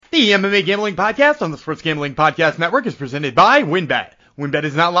The MMA Gambling Podcast on the Sports Gambling Podcast Network is presented by WynnBET. WynnBET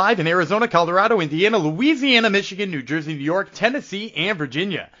is now live in Arizona, Colorado, Indiana, Louisiana, Michigan, New Jersey, New York, Tennessee, and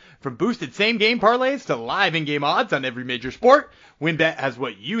Virginia. From boosted same-game parlays to live in-game odds on every major sport, WynnBET has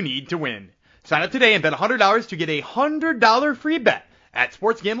what you need to win. Sign up today and bet $100 to get a $100 free bet at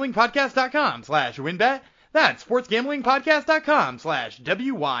sportsgamblingpodcast.com/WynnBET. That's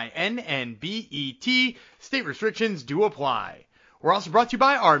sportsgamblingpodcast.com/WYNNBET. State restrictions do apply. We're also brought to you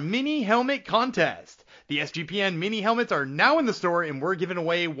by our mini helmet contest. The SGPN mini helmets are now in the store and we're giving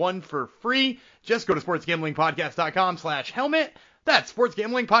away one for free. Just go to sportsgamblingpodcast.com/helmet. That's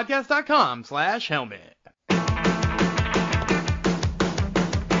sportsgamblingpodcast.com/helmet.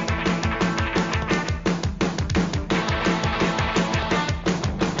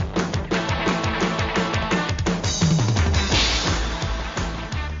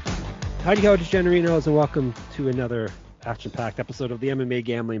 Howdy ho, DeGenerinos, and welcome to another action-packed episode of the MMA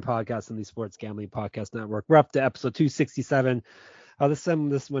Gambling Podcast on the Sports Gambling Podcast Network. We're up to episode 267. This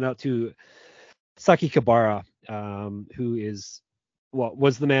went out to Saki Kabara, who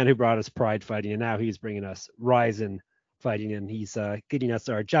was the man who brought us Pride Fighting, and now he's bringing us Rizin Fighting, and he's getting us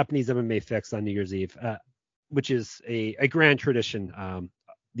our Japanese MMA fix on New Year's Eve, which is a grand tradition.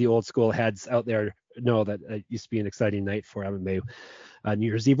 The old school heads out there know that it used to be an exciting night for MMA. New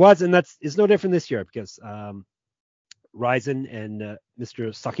Year's Eve was, and is no different this year because Rizin and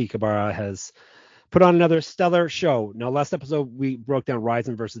Mr. Saki Kabara has put on another stellar show. Now, last episode we broke down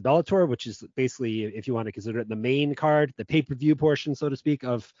Rizin versus Bellator, which is basically, if you want to consider it, the main card, the pay-per-view portion, so to speak,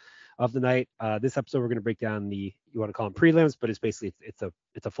 of the night. This episode we're going to break down you want to call them prelims, but it's basically it's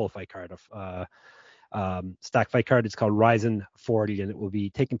a full fight card of stack fight card. It's called Rizin 40, and it will be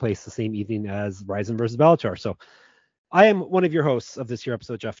taking place the same evening as Rizin versus Bellator. So I am one of your hosts of this year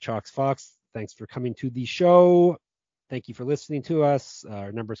episode, Jeff Chalks Fox. Thanks for coming to the show. Thank you for listening to us.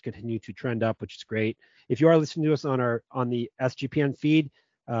 Our numbers continue to trend up, which is great. If you are listening to us on the SGPN feed,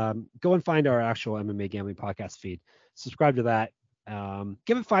 go and find our actual MMA Gambling Podcast feed. Subscribe to that.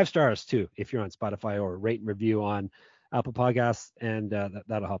 Give it 5 stars too if you're on Spotify, or rate and review on Apple Podcasts, and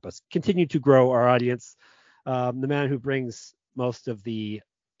that'll help us continue to grow our audience. The man who brings most of the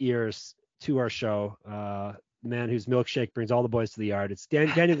ears to our show, the man whose milkshake brings all the boys to the yard. It's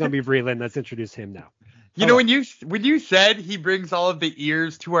Daniel Gumby Vreeland. Let's introduce him now. You know, when you said he brings all of the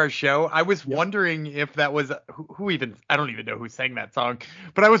ears to our show, I was wondering if that was who even, I don't even know who sang that song,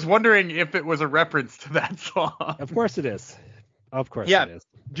 but I was wondering if it was a reference to that song. Of course it is. Of course it is.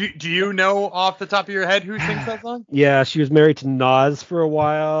 Do you know off the top of your head who sings that song? Yeah, she was married to Nas for a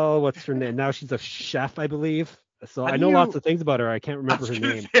while. What's her name? Now she's a chef, I believe. So I know lots of things about her. I can't remember her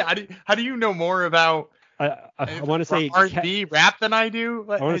name. How do you know more about I want to say R&B rap than I do?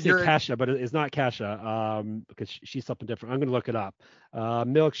 I want to say Kasha, but it's not Kasha because she's something different. I'm going to look it up.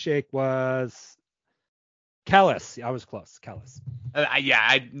 Milkshake was Callis. I was close. Callis.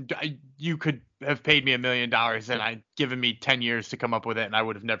 You could have paid me $1 million and I'd given me 10 years to come up with it, and I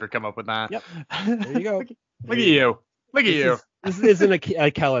would have never come up with that. Yep. There you go. Look at you. This isn't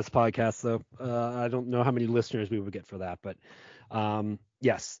a Callis podcast, so I don't know how many listeners we would get for that, but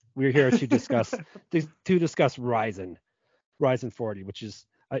yes, we're here to discuss Rizin 40, which is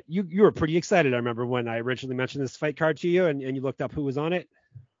you were pretty excited. I remember when I originally mentioned this fight card to you, and you looked up who was on it.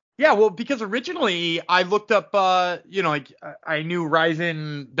 Yeah, well, because originally I looked up, I knew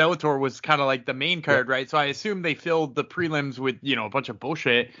Rizin Bellator was kind of like the main card, right? So I assumed they filled the prelims with, a bunch of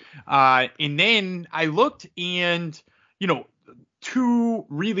bullshit. And then I looked and, 2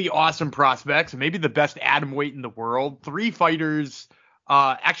 really awesome prospects, maybe the best atom weight in the world, 3 fighters,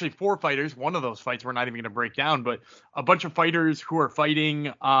 actually 4 fighters. One of those fights we're not even going to break down, but a bunch of fighters who are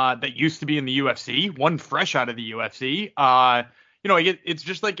fighting that used to be in the UFC, one fresh out of the UFC. It's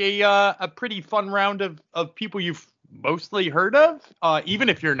just like a pretty fun round of people you've mostly heard of, even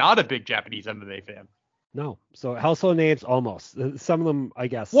if you're not a big Japanese MMA fan. No. So household names, almost. Some of them, I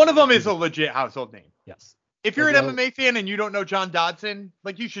guess. One of them is a legit household name. Yes. If you're an MMA fan and you don't know John Dodson,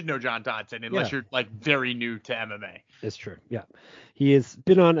 you should know John Dodson, unless you're very new to MMA. It's true. Yeah. He has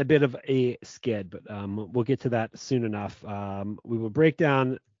been on a bit of a skid, but we'll get to that soon enough. We will break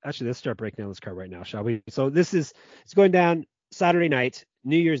down. Actually, let's start breaking down this card right now, shall we? So it's going down Saturday night,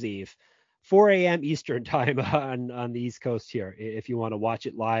 New Year's Eve, 4 a.m. Eastern time on the East Coast here, if you want to watch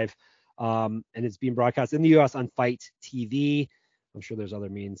it live. And it's being broadcast in the U.S. on Fight TV. I'm sure there's other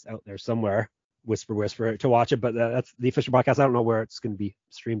means out there somewhere, whisper, to watch it, but that's the official broadcast. I don't know where it's going to be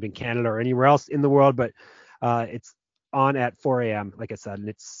streamed in Canada or anywhere else in the world, but it's on at 4 a.m., like I said, and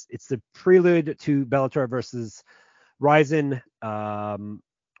it's the prelude to Bellator versus Rizin,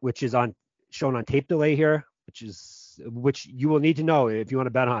 which is shown on tape delay here, which is which you will need to know if you want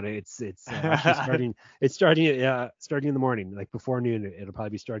to bet on it. It's actually starting. It's starting in the morning, like before noon. It'll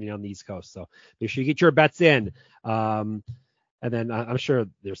probably be starting on the East Coast. So make sure you get your bets in. And then I'm sure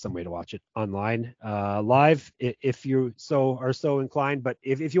there's some way to watch it online, live, if you are so inclined. But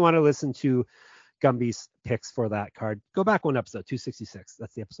if you want to listen to Gumby's picks for that card, go back one episode, 266.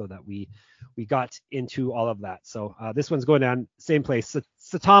 That's the episode that we got into all of that. So this one's going down same place,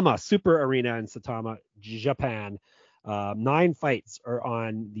 Saitama Super Arena in Saitama, Japan. 9 fights are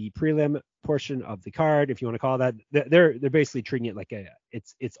on the prelim portion of the card, if you want to call that. They're basically treating it like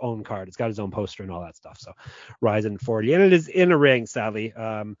its own card. It's got its own poster and all that stuff. So Ryzen 40, and it is in a ring, sadly.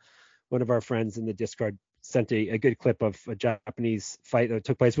 One of our friends in the Discord sent a good clip of a Japanese fight that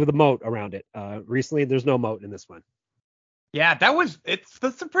took place with a moat around it. Recently, there's no moat in this one. Yeah, that's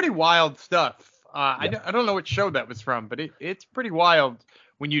some pretty wild stuff. I don't know what show that was from, but it's pretty wild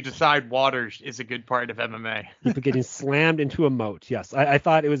when you decide water is a good part of MMA. People getting slammed into a moat. Yes, I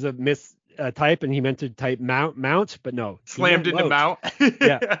thought it was a type, and he meant to type mount, but no. Slammed into mount.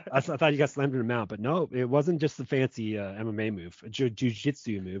 Yeah, I thought you got slammed into mount, but no, it wasn't just the fancy MMA move,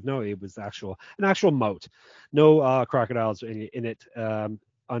 jiu-jitsu move. No, it was an actual moat. No crocodiles in it,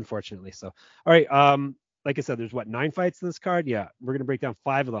 unfortunately. So, all right. Like I said, there's 9 fights in this card. Yeah, we're gonna break down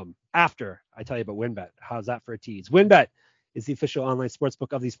 5 of them after I tell you about WynnBET. How's that for a tease? WynnBET is the official online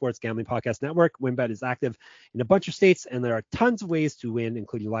sportsbook of the Sports Gambling Podcast Network. WynnBET is active in a bunch of states, and there are tons of ways to win,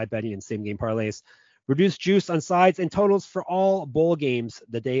 including live betting and same-game parlays. Reduced juice on sides and totals for all bowl games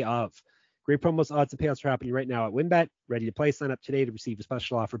the day of. Great promos, odds, and payouts are happening right now at WynnBET. Ready to play? Sign up today to receive a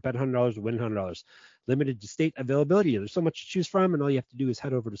special offer. Bet $100, win $100. Limited to state availability. There's so much to choose from, and all you have to do is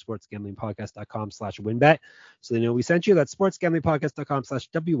head over to sportsgamblingpodcast.com/WynnBET so they know we sent you. That's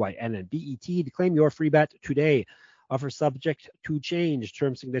sportsgamblingpodcast.com/WYNNBET to claim your free bet today. Offer subject to change.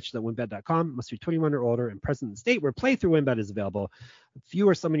 Terms and conditions at wynnbet.com. Must be 21 or older and present in the state where playthrough WynnBET is available. If you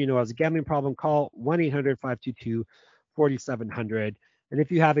or someone you know has a gambling problem, call 1-800-522-4700. And if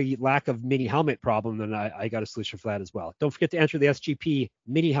you have a lack of mini helmet problem, then I got a solution for that as well. Don't forget to enter the SGP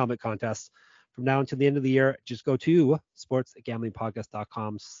mini helmet contest from now until the end of the year. Just go to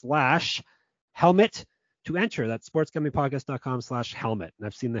sportsgamblingpodcast.com/helmet to enter. That's sportsgamblingpodcast.com/helmet. And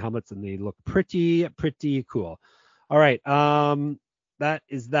I've seen the helmets and they look pretty cool. All right. That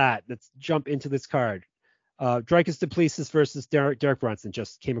is that. Let's jump into this card. Dricus Du Plessis versus Derek Brunson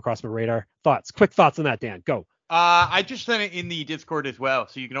just came across my radar. Quick thoughts on that, Dan. Go. I just sent it in the Discord as well,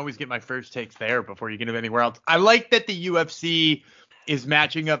 so you can always get my first takes there before you get it anywhere else. I like that the UFC is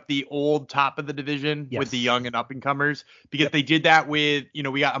matching up the old top of the division with the young and up-and-comers, because they did that with,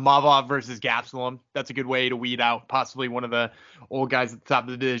 we got Imavov versus Gastelum. That's a good way to weed out possibly one of the old guys at the top of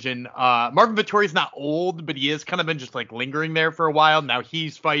the division. Marvin Vettori's not old, but he has kind of been just lingering there for a while. Now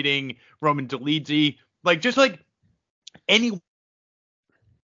he's fighting Roman Dolidze. Any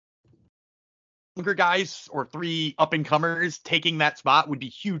younger guys or 3 up-and-comers taking that spot would be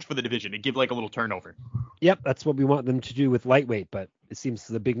huge for the division. It'd give a little turnover. Yep, that's what we want them to do with lightweight, but it seems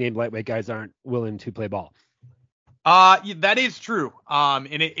the big-name lightweight guys aren't willing to play ball. That is true. And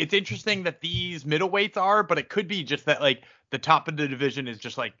it's interesting that these middleweights are, but it could be just that the top of the division is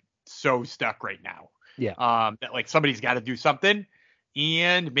just so stuck right now. Yeah. That somebody's got to do something.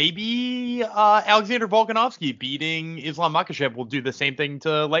 And maybe Alexander Volkanovski beating Islam Makhachev will do the same thing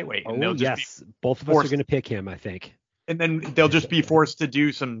to lightweight. And yes. Both of us are going to pick him, I think. And then they'll just be forced to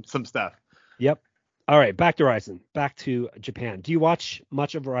do some stuff. Yep. All right, back to Ryzen. Back to Japan. Do you watch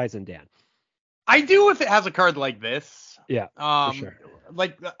much of Ryzen, Dan? I do if it has a card like this. Yeah, for sure.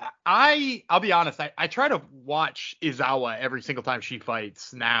 I'll be honest. I try to watch Izawa every single time she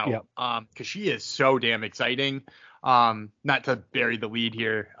fights now. Yep. Because she is so damn exciting. Not to bury the lead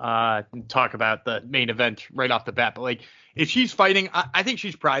here, and talk about the main event right off the bat, but if she's fighting, I think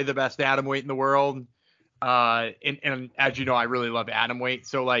she's probably the best atomweight in the world. And as you know, I really love atomweight.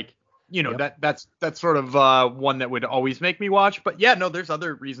 So that's sort of one that would always make me watch. But yeah, no, there's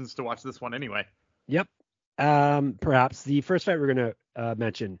other reasons to watch this one anyway. Yep. Perhaps the first fight we're going to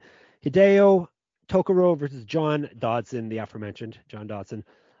mention, Hideo Tokoro versus John Dodson, the aforementioned John Dodson.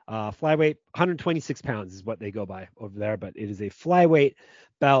 Flyweight, 126 pounds is what they go by over there, but it is a flyweight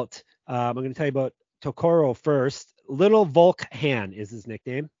bout. I'm going to tell you about Tokoro first. Little Volk Han is his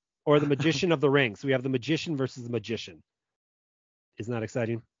nickname, or the Magician of the Ring. So we have the Magician versus the Magician. Isn't that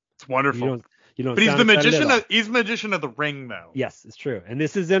exciting? It's wonderful. You don't. But he's the magician. He's the Magician of the Ring, though. Yes, it's true. And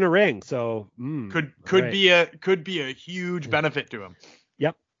this is in a ring, so could be a huge benefit to him.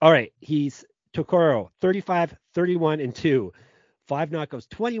 Yep. All right. He's Tokoro, 35, 31, and 2. 5 knockouts,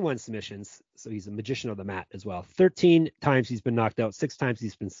 21 submissions. So he's a magician of the mat as well. 13 times he's been knocked out, 6 times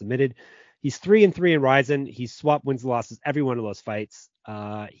he's been submitted. He's 3-3 in Rizin. He's swapped wins and losses every one of those fights.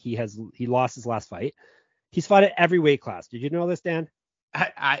 He lost his last fight. He's fought at every weight class. Did you know this, Dan?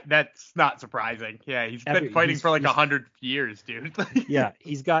 That's not surprising. Yeah, he's been fighting for like 100 years, dude. Yeah,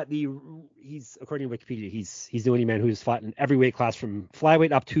 he's according to Wikipedia, he's the only man who's fought in every weight class from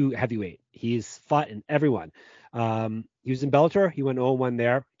flyweight up to heavyweight. He's fought in every one. He was in Bellator. He went 0-1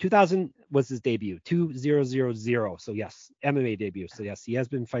 there. 2000 was his debut. 2000. So yes, MMA debut. So yes, he has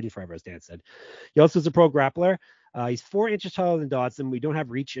been fighting forever, as Dan said. He also is a pro grappler. He's 4 inches taller than Dodson. We don't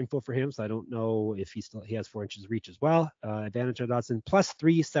have reach info for him, so I don't know if he has 4 inches reach as well. Advantage on Dodson, plus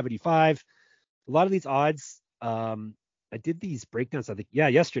 375. A lot of these odds, I did these breakdowns, I think,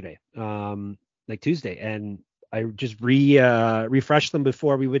 yesterday, like Tuesday, and I just refreshed them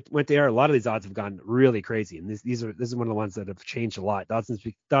before we went to air. A lot of these odds have gone really crazy, and this is one of the ones that have changed a lot.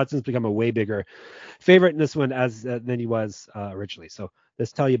 Dodson's become a way bigger favorite in this one than he was originally. So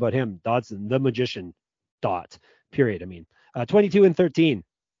let's tell you about him. Dodson, the magician. Period. 22-13,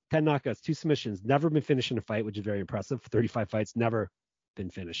 10 knockouts, 2 submissions, never been finished in a fight, which is very impressive. 35 fights, never been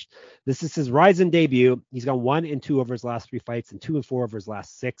finished. This is his Rizin debut. He's gone 1-2 over his last 3 fights and 2-4 over his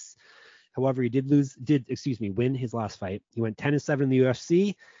last 6. However, he did win his last fight. He went 10-7 in the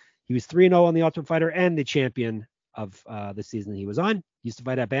UFC. He was 3-0 on the Ultimate Fighter and the champion of the season he was on. He used to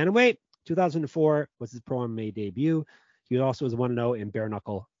fight at bantamweight. 2004 was his pro MMA debut. He also was 1-0 in bare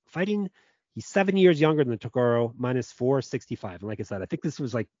knuckle fighting. He's 7 years younger than Tokoro, minus 465. And like I said, I think this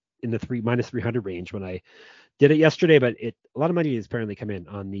was like in the minus 300 range when I did it yesterday, but a lot of money has apparently come in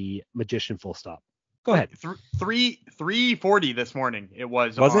on the magician full stop. Go ahead. 340 this morning. It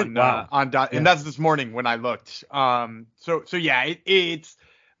was on, wow. And that's this morning when I looked. So yeah, it's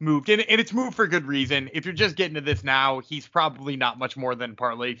moved and it's moved for good reason. If you're just getting to this now, he's probably not much more than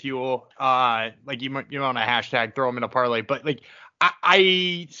parlay fuel. Like you want a hashtag, throw him in a parlay, but like,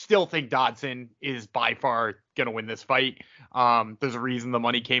 I still think Dodson is by far going to win this fight. There's a reason the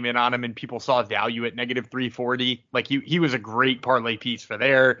money came in on him and people saw value at negative 340. Like he was a great parlay piece for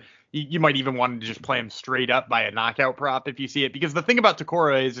there. You might even want to just play him straight up by a knockout prop if you see it. Because the thing about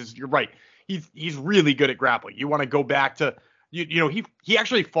Tokoro is you're right. He's really good at grappling. You want to go back to, he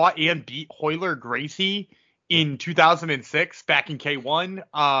actually fought and beat Royler Gracie in 2006 back in K1.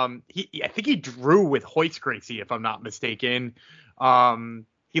 I think he drew with Royce Gracie, if I'm not mistaken.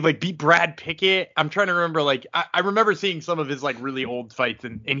 He like beat Brad Pickett. I'm trying to remember, like, I remember seeing some of his like really old fights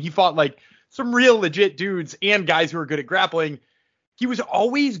and he fought like some real legit dudes and guys who were good at grappling. He was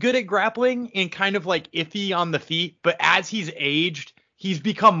always good at grappling and kind of like iffy on the feet, but as he's aged, he's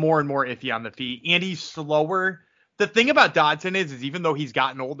become more and more iffy on the feet and he's slower. The thing about Dodson is even though he's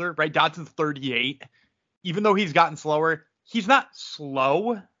gotten older, right? Dodson's 38. Even though he's gotten slower, he's not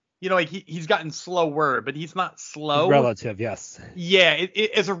slow. Like he's gotten slower, but he's not slow. Relative, yes. Yeah,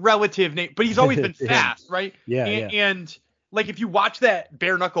 it is a relative name, but he's always been fast, right? Yeah, And like if you watch that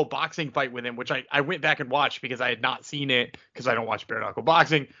bare knuckle boxing fight with him, which I went back and watched because I had not seen it because I don't watch bare knuckle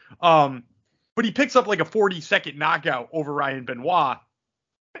boxing. But he picks up like a 40-second knockout over Ryan Benoit,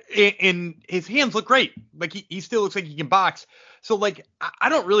 and his hands look great. Like he still looks like he can box. So like I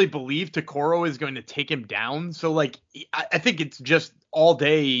don't really believe Tokoro is going to take him down. So like I think it's just all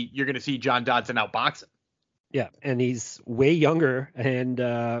day you're going to see John Dodson outbox him. Yeah, and he's way younger, and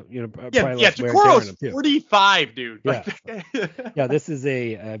Tokoro's 45, dude. Yeah, yeah. This is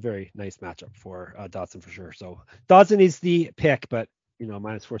a very nice matchup for Dodson for sure. So Dodson is the pick, but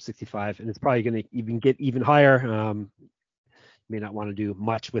minus 465, and it's probably going to even get even higher. You may not want to do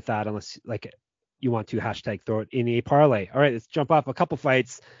much with that unless like you want to hashtag throw it in a parlay. All right, let's jump off a couple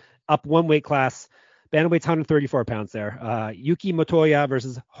fights, up one weight class. Bantamweight's 134 pounds there. Yuki Motoya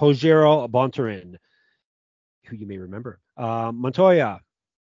versus Rogério Bontorin, who you may remember. Montoya.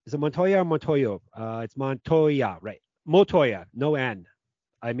 Is it Montoya or Montoyo? It's Montoya, right. Motoya, no N.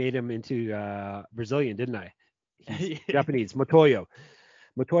 I made him into Brazilian, didn't I? He's Japanese. Motoyo.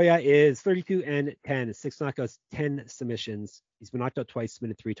 Motoya is 32-10, 6 knockouts, 10 submissions. He's been knocked out twice,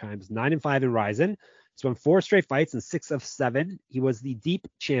 submitted 3 times, 9-5 in Rizin. He's won 4 straight fights and 6 of 7. He was the deep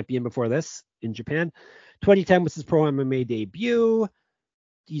champion before this in Japan. 2010 was his pro MMA debut.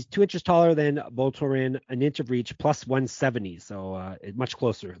 He's 2 inches taller than Bontorin, an inch of reach, plus 170. So much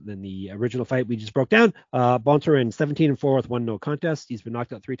closer than the original fight we just broke down. Bontorin 17-4 with 1 no contest. He's been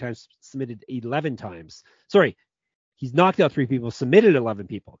knocked out 3 times, submitted 11 times. Sorry, he's knocked out 3 people, submitted 11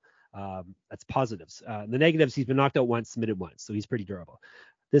 people. That's positives. The negatives, he's been knocked out once, submitted once. So he's pretty durable.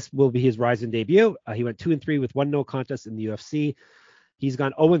 This will be his Rizin debut. He went 2-3 with 1 no contest in the UFC. He's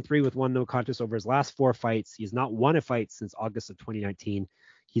gone 0-3 with 1 no contest over his last 4 fights. He has not won a fight since August of 2019.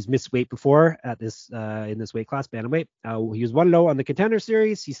 He's missed weight before at this in this weight class, bantamweight. He was 1-0 on the Contender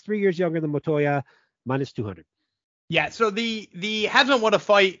Series. He's 3 years younger than Montoya, minus 200. Yeah, so the hasn't won a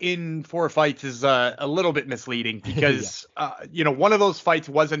fight in 4 fights is a little bit misleading because one of those fights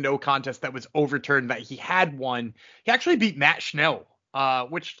was a no contest that was overturned that he had won. He actually beat Matt Schnell,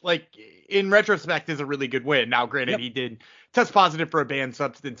 which like in retrospect is a really good win. Now, granted, he did test positive for a banned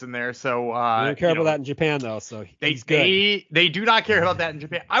substance in there, so they don't care about that in Japan though. So they do not care about that in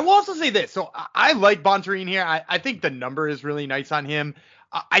Japan. I will also say this, so I like Bontorin here. I think the number is really nice on him.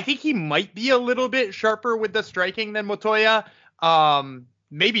 I think he might be a little bit sharper with the striking than Montoya.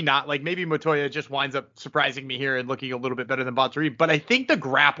 Maybe not. Like maybe Montoya just winds up surprising me here and looking a little bit better than Bontorin. But I think the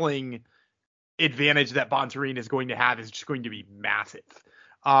grappling advantage that Bontorin is going to have is just going to be massive.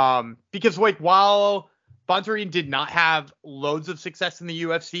 Because like while Bontorin did not have loads of success in the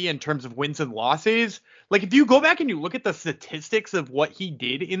UFC in terms of wins and losses, like if you go back and you look at the statistics of what he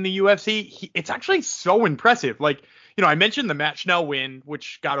did in the UFC, it's actually so impressive. Like, I mentioned the Matt Schnell win,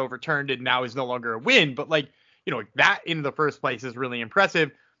 which got overturned and now is no longer a win, but like, that in the first place is really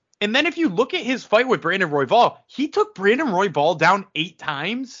impressive. And then if you look at his fight with Brandon Royval, he took Brandon Royval down 8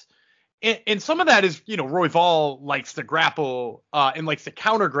 times. And some of that is, Royval likes to grapple and likes to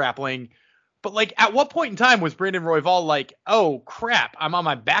counter grappling. But like, at what point in time was Brandon Royval like, oh crap, I'm on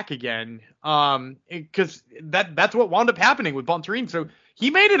my back again? Because that's what wound up happening with Bontorin. So he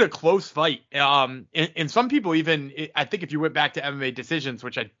made it a close fight. And some people even, I think if you went back to MMA decisions,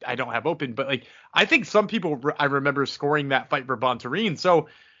 which I don't have open, but like, I think some people I remember scoring that fight for Bontorin. So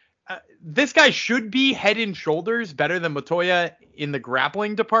this guy should be head and shoulders better than Montoya in the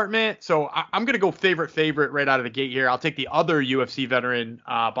grappling department. So I'm going to go favorite right out of the gate here. I'll take the other UFC veteran,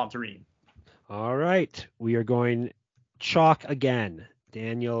 Bontorin. All right. We are going chalk again.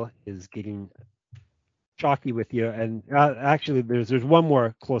 Daniel is getting chalky with you. And actually, there's one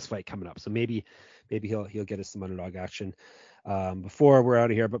more close fight coming up. So maybe he'll get us some underdog action before we're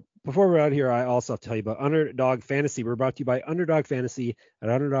out of here. But before we're out of here, I also have to tell you about Underdog Fantasy. We're brought to you by Underdog Fantasy. At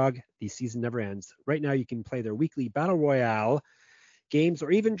Underdog, the season never ends. Right now, you can play their weekly Battle Royale games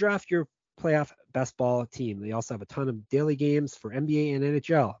or even draft your playoff best ball team. They also have a ton of daily games for NBA and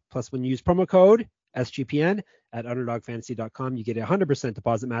NHL. Plus, when you use promo code SGPN at underdogfantasy.com, you get a 100%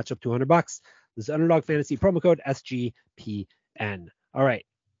 deposit match up to $100. This is Underdog Fantasy promo code SGPN. All right,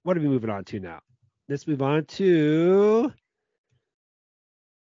 what are we moving on to now? Let's move on to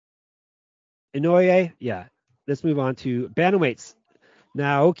Inoue. Yeah, let's move on to bantamweights.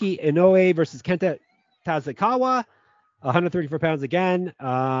 Naoki Inoue versus Kenta Tazakawa, 134 pounds again.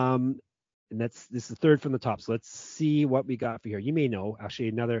 And this is third from the top. So let's see what we got for here. You may know, actually,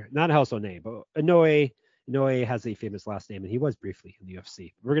 another, not a household name, but Inoue has a famous last name, and he was briefly in the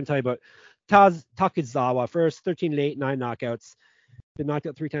UFC. We're going to tell you about Takizawa first. 13-8, 9 knockouts. Been knocked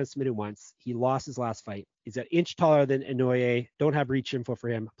out 3 times, submitted once. He lost his last fight. He's an inch taller than Inoue. Don't have reach info for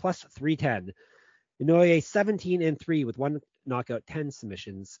him. Plus 310. Inoue 17-3 with 1 knockout, 10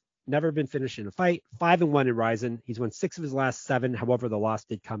 submissions. Never been finished in a fight. 5-1 in Rizin. He's won 6 of his last 7. However, the loss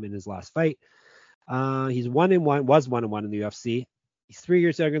did come in his last fight. He's 1-1, was 1-1 in the UFC. He's 3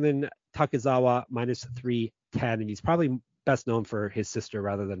 years younger than Takizawa, minus 310, and he's probably best known for his sister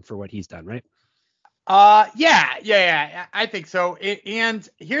rather than for what he's done, right? Yeah, I think so. And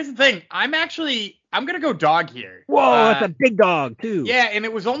here's the thing. I'm going to go dog here. Whoa, that's a big dog, too. Yeah, and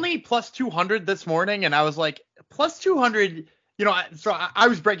it was only plus 200 this morning, and I was like, plus 200, so I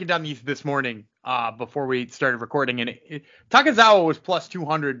was breaking down these this morning before we started recording, and Takizawa was plus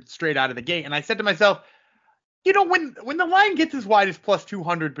 200 straight out of the gate, and I said to myself, when the line gets as wide as plus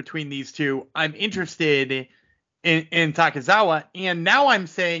 200 between these two, I'm interested in Takizawa, and now I'm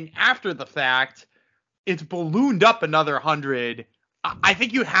saying after the fact, it's ballooned up another 100. I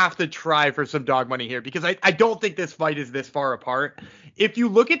think you have to try for some dog money here because I don't think this fight is this far apart. If you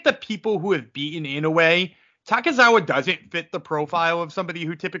look at the people who have beaten Inoue, Takizawa doesn't fit the profile of somebody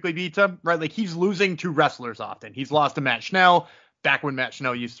who typically beats him, right? Like he's losing to wrestlers often. He's lost to Matt Schnell back when Matt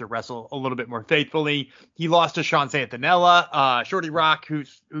Schnell used to wrestle a little bit more faithfully. He lost to Sean Santanella, Shorty Rock,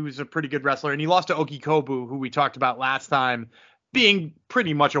 who's a pretty good wrestler, and he lost to Oki Kobu, who we talked about last time, being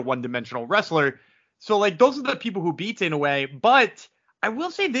pretty much a one-dimensional wrestler. So, like, those are the people who beat Inoue. But I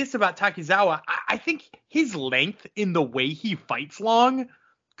will say this about Takizawa. I think his length in the way he fights long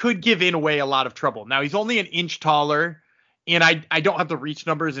could give Inoue a lot of trouble. Now, he's only an inch taller, and I don't have the reach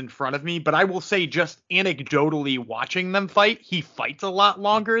numbers in front of me, but I will say just anecdotally watching them fight, he fights a lot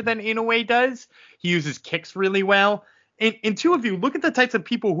longer than Inoue does. He uses kicks really well. And two of you, look at the types of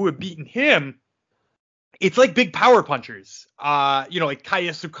people who have beaten him. it's like big power punchers. Like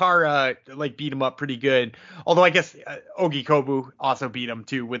Kaya Sukara like beat him up pretty good. Although I guess Ogi Kobu also beat him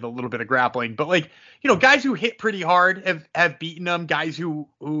too with a little bit of grappling. But like, guys who hit pretty hard have beaten him. Guys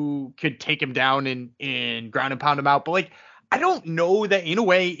who could take him down and ground and pound him out. But like, I don't know that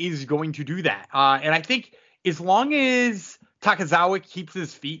Inoue is going to do that. And I think as long as Takizawa keeps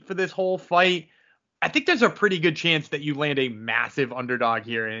his feet for this whole fight, I think there's a pretty good chance that you land a massive underdog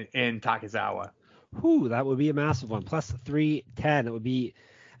here in Takizawa. Whew, that would be a massive one. Plus 310. It would be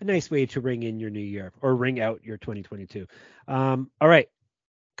a nice way to ring in your new year or ring out your 2022. All right.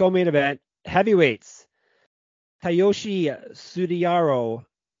 Go main event. Heavyweights. Tayoshi Sudiyaro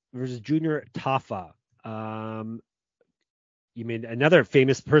versus Junior Tafa. You mean another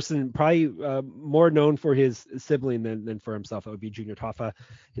famous person, probably more known for his sibling than for himself. It would be Junior Tafa,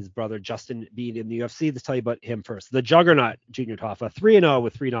 his brother Justin being in the UFC. Let's tell you about him first. The Juggernaut, Junior Tafa, 3-0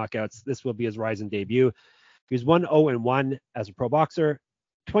 with 3 knockouts. This will be his Rizin debut. He was 1-0-1 as a pro boxer,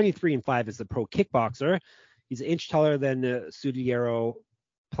 23-5 as a pro kickboxer. He's an inch taller than Sudiyaro,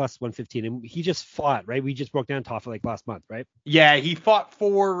 plus 115, and he just fought, right? We just broke down Tafa like last month, right? Yeah, he fought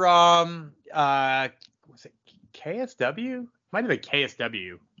for was it KSW? Might have been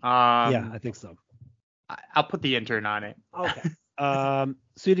KSW. Yeah, I think so. I'll put the intern on it. Okay.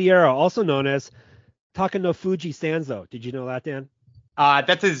 Sudiyaro, also known as Takanofuji Sanzo. Did you know that, Dan?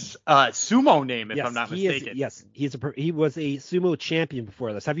 That's his sumo name, if I'm not mistaken. He was a sumo champion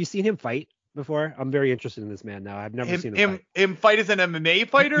before this. Have you seen him fight before? I'm very interested in this man now. I've never seen him fight as an MMA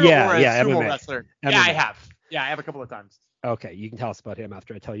fighter or a sumo wrestler? MMA. Yeah, I have. Yeah, I have a couple of times. Okay, you can tell us about him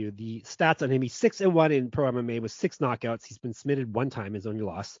after I tell you the stats on him. He's 6-1 in pro MMA with 6 knockouts. He's been submitted 1 time, his only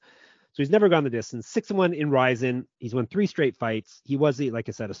loss. So he's never gone the distance. 6-1 in Rizin. He's won 3 straight fights. He was, like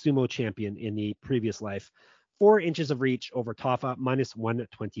I said, a sumo champion in the previous life. 4 inches of reach over Tafa, minus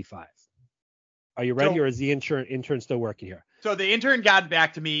 125. Are you ready, or is the intern still working here? So the intern got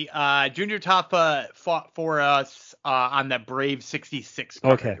back to me. Junior Tafa fought for us on that Brave 66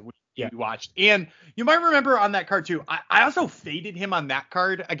 card. Okay. We watched. And you might remember on that card too, I also faded him on that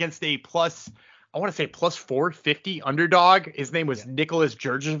card against a plus 450 underdog. His name was Nicholas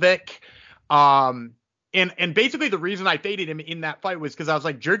Djurdjevic. And basically the reason I faded him in that fight was because I was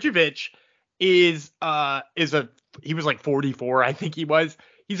like, Djurdjevic he was like 44, I think he was.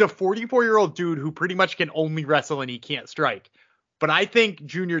 He's a 44-year-old dude who pretty much can only wrestle and he can't strike. But I think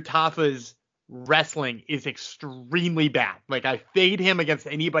Junior Tafa's wrestling is extremely bad. Like, I fade him against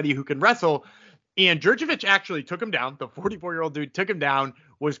anybody who can wrestle. And Djurdjevic actually took him down. The 44-year-old dude took him down,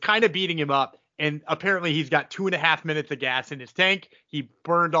 was kind of beating him up. And apparently he's got 2.5 minutes of gas in his tank. He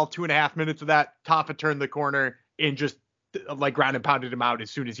burned all 2.5 minutes of that. Tafa turned the corner and just like ground and pounded him out as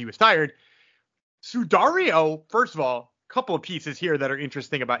soon as he was tired. Sudario, first of all, a couple of pieces here that are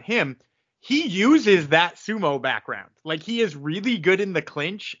interesting about him. He uses that sumo background. Like, he is really good in the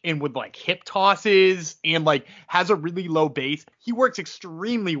clinch and with like hip tosses and like has a really low base. He works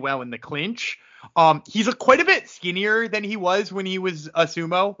extremely well in the clinch. He's quite a bit skinnier than he was when he was a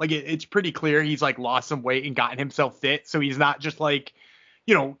sumo. Like, it's pretty clear he's like lost some weight and gotten himself fit. So he's not just like,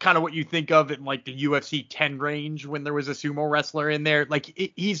 kind of what you think of in like the UFC 10 range when there was a sumo wrestler in there.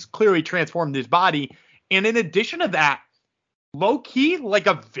 Like, he's clearly transformed his body. And in addition to that, low key, like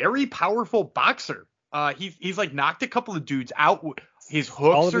a very powerful boxer. He's like knocked a couple of dudes out. His hooks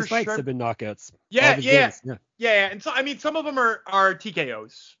all of his fights have been knockouts. Yeah. And so, I mean, some of them are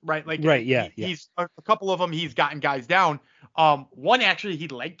TKOs, right? Like, right. Yeah. He's a couple of them. He's gotten guys down. One actually he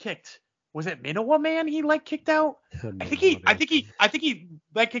leg kicked. Was it Minowa Man? He leg kicked out. I think he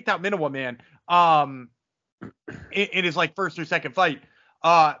leg kicked out Minowa Man. In his like first or second fight.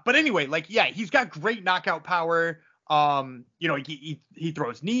 But anyway, like, yeah, he's got great knockout power. He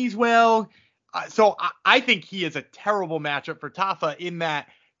throws knees well. So I think he is a terrible matchup for Tafa in that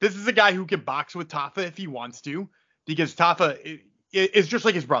this is a guy who can box with Tafa if he wants to, because Tafa is just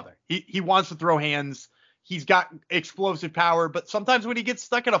like his brother. He wants to throw hands. He's got explosive power, but sometimes when he gets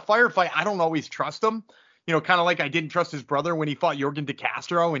stuck in a firefight, I don't always trust him. Kind of like I didn't trust his brother when he fought Jorgen De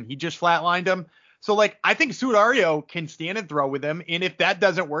Castro and he just flatlined him. So, like, I think Sudario can stand and throw with him. And if that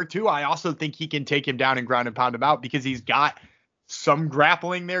doesn't work, too, I also think he can take him down and ground and pound him out because he's got some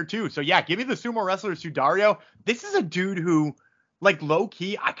grappling there, too. So, yeah, give me the sumo wrestler Sudario. This is a dude who, like,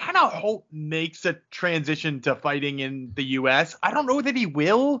 low-key, I kind of hope makes a transition to fighting in the U.S. I don't know that he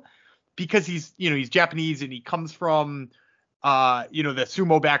will because he's Japanese and he comes from, the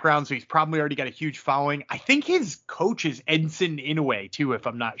sumo background. So he's probably already got a huge following. I think his coach is Edson Inoue, too, if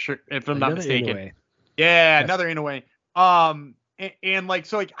I'm not mistaken. Inoue. Yeah, yes. Another Inoue. And like,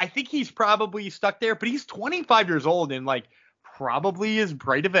 so like, I think he's probably stuck there, but he's 25 years old and like probably as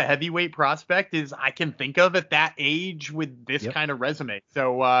bright of a heavyweight prospect as I can think of at that age with this kind of resume.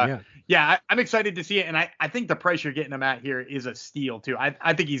 So, I'm excited to see it. And I think the price you're getting him at here is a steal, too.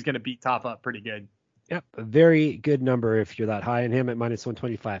 I think he's going to beat Top up pretty good. Yep, a very good number if you're that high on him at minus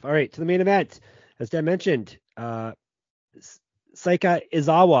 125. All right, to the main event. As Dan mentioned, Saika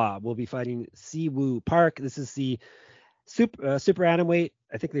Izawa will be fighting Siwoo Park. This is the super atomweight.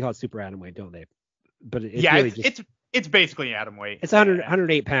 I think they call it super atomweight, don't they? But it's basically atomweight. It's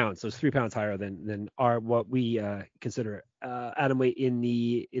 108 pounds, so it's 3 pounds higher than what we consider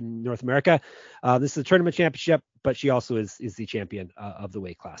atomweight in North America. This is a tournament championship, but she also is the champion of the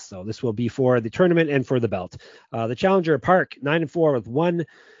weight class. So this will be for the tournament and for the belt. The challenger Park 9-4 with 1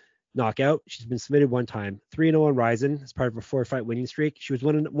 knockout. She's been submitted 1 time. 3-0 on Rizin as part of a 4-fight winning streak. She was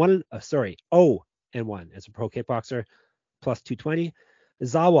 0-1 as a pro kickboxer, plus 220.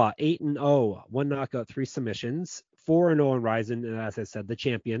 Izawa 8-0, 1 knockout, 3 submissions, 4-0 on Rizin, and as I said, the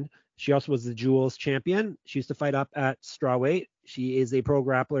champion. She also was the Jewels champion. She used to fight up at strawweight. She is a pro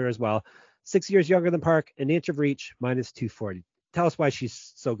grappler as well. 6 years younger than Park, an inch of reach, minus 240. Tell us why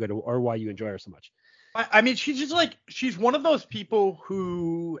she's so good or why you enjoy her so much. I mean, she's just she's one of those people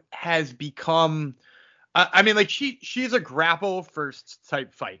who has become, she's a grapple first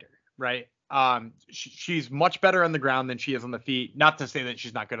type fighter, right? She's much better on the ground than she is on the feet. Not to say that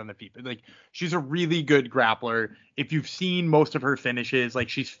she's not good on the feet, but she's a really good grappler. If you've seen most of her finishes,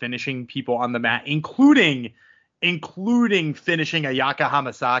 she's finishing people on the mat, including finishing Ayaka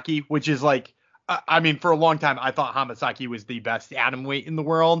Hamasaki, which is for a long time, I thought Hamasaki was the best atomweight in the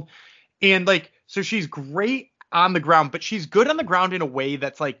world. And so she's great on the ground, but she's good on the ground in a way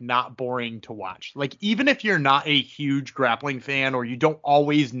that's not boring to watch. Even if you're not a huge grappling fan or you don't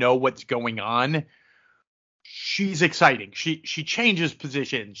always know what's going on, she's exciting. She changes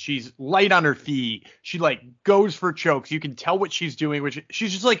positions. She's light on her feet. She goes for chokes. You can tell what she's doing, which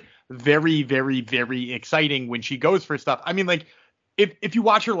she's just very, very, very exciting when she goes for stuff. I mean, if you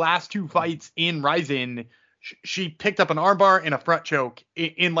watch her last 2 fights in Rizin, she picked up an armbar and a front choke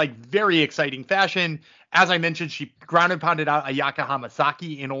in very exciting fashion. As I mentioned, she ground and pounded out Ayaka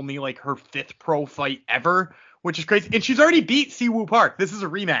Hamasaki in only her 5th pro fight ever, which is crazy. And she's already beat Siwoo Park. This is a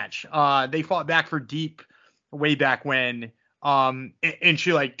rematch. They fought back for deep way back when. And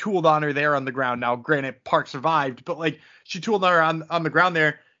she tooled on her there on the ground. Now, granted, Park survived, but she tooled her on the ground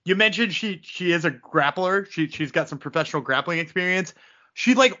there. You mentioned she is a grappler. She's got some professional grappling experience.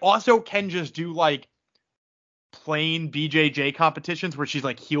 She also can just do plain BJJ competitions where she's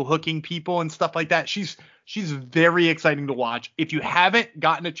heel hooking people and stuff like that. She's very exciting to watch. If you haven't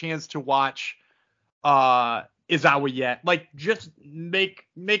gotten a chance to watch Izawa yet, just make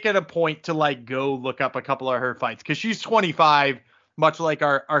it a point to go look up a couple of her fights, because she's 25, much like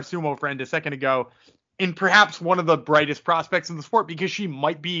our sumo friend a second ago, and perhaps one of the brightest prospects in the sport, because she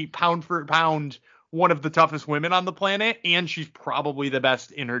might be pound for pound one of the toughest women on the planet, and she's probably the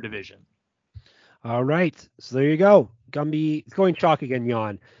best in her division. All right, so there you go. Gumby, it's going chalk again,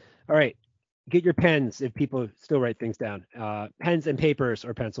 yawn. All right, get your pens if people still write things down. Pens and papers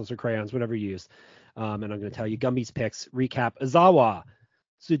or pencils or crayons, whatever you use. And I'm going to tell you Gumby's picks. Recap: Izawa,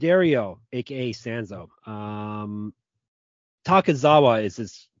 Sudario, a.k.a. Sanzo. Takazawa is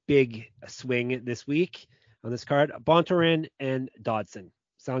his big swing this week on this card. Bontorin and Dodson.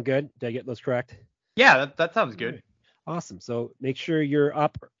 Sound good? Did I get those correct? Yeah, that sounds good. Right. Awesome. So make sure you're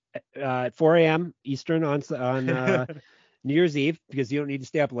up at 4 a.m. Eastern on New Year's Eve, because you don't need to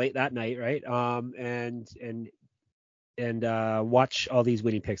stay up late that night, right? And watch all these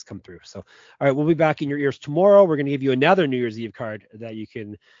winning picks come through. So, all right, we'll be back in your ears tomorrow. We're going to give you another New Year's Eve card that you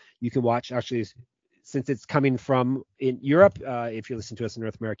can watch. Actually, since it's coming from in Europe, if you listen to us in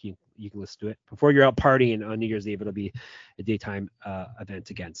North America, you can listen to it before you're out partying on New Year's Eve. It'll be a daytime event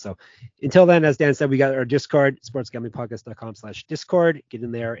again. So until then, as Dan said, we got our Discord, sportsgamblingpodcast.com/Discord. Get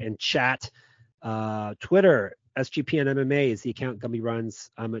in there and chat. Twitter, SGPN MMA is the account Gumby runs.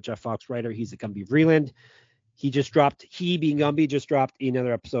 I'm at Jeff Fox Writer. He's at Gumby Vreeland. He being Gumby, just dropped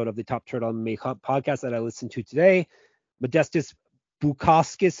another episode of the Top Turtle MMA podcast that I listened to today. Modestus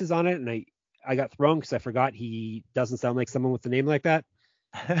Bukauskas is on it, and I got thrown because I forgot he doesn't sound like someone with a name like that.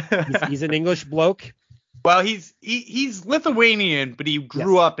 He's an English bloke. Well, he's Lithuanian, but he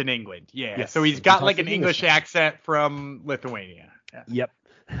grew up in England. Yeah. Yes. So he's got an English accent from Lithuania. Yeah. Yep.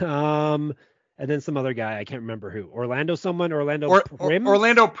 And then some other guy, I can't remember who. Orlando Prim?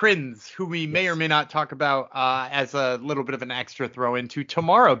 Orlando Prins, who we may or may not talk about as a little bit of an extra throw into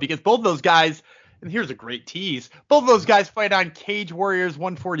tomorrow, because both of those guys, and here's a great tease, both of those guys fight on Cage Warriors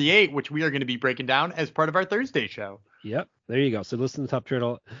 148, which we are going to be breaking down as part of our Thursday show. Yep, there you go. So listen to Top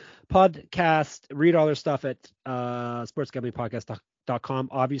Turtle podcast. Read all their stuff at sportsgamblingpodcast.com,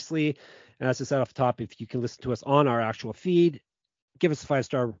 obviously. And as I said off the top, if you can listen to us on our actual feed, give us a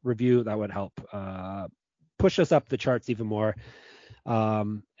 5-star review. That would help push us up the charts even more.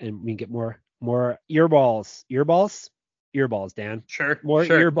 And we can get more earballs, Dan. Sure. More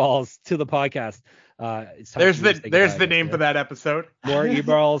earballs to the podcast. There's the name for that episode. More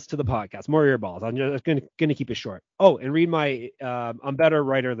earballs to the podcast. More earballs. I'm just gonna keep it short. Oh, and read my I'm better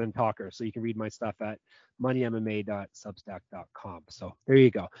writer than talker, so you can read my stuff at moneymma.substack.com. So there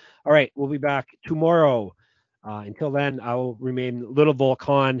you go. All right, we'll be back tomorrow. Until then, I will remain Little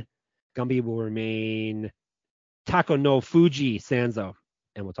Volcan. Gumby will remain Taco no Fuji Sanzo,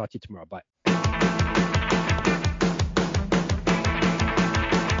 and we'll talk to you tomorrow. Bye.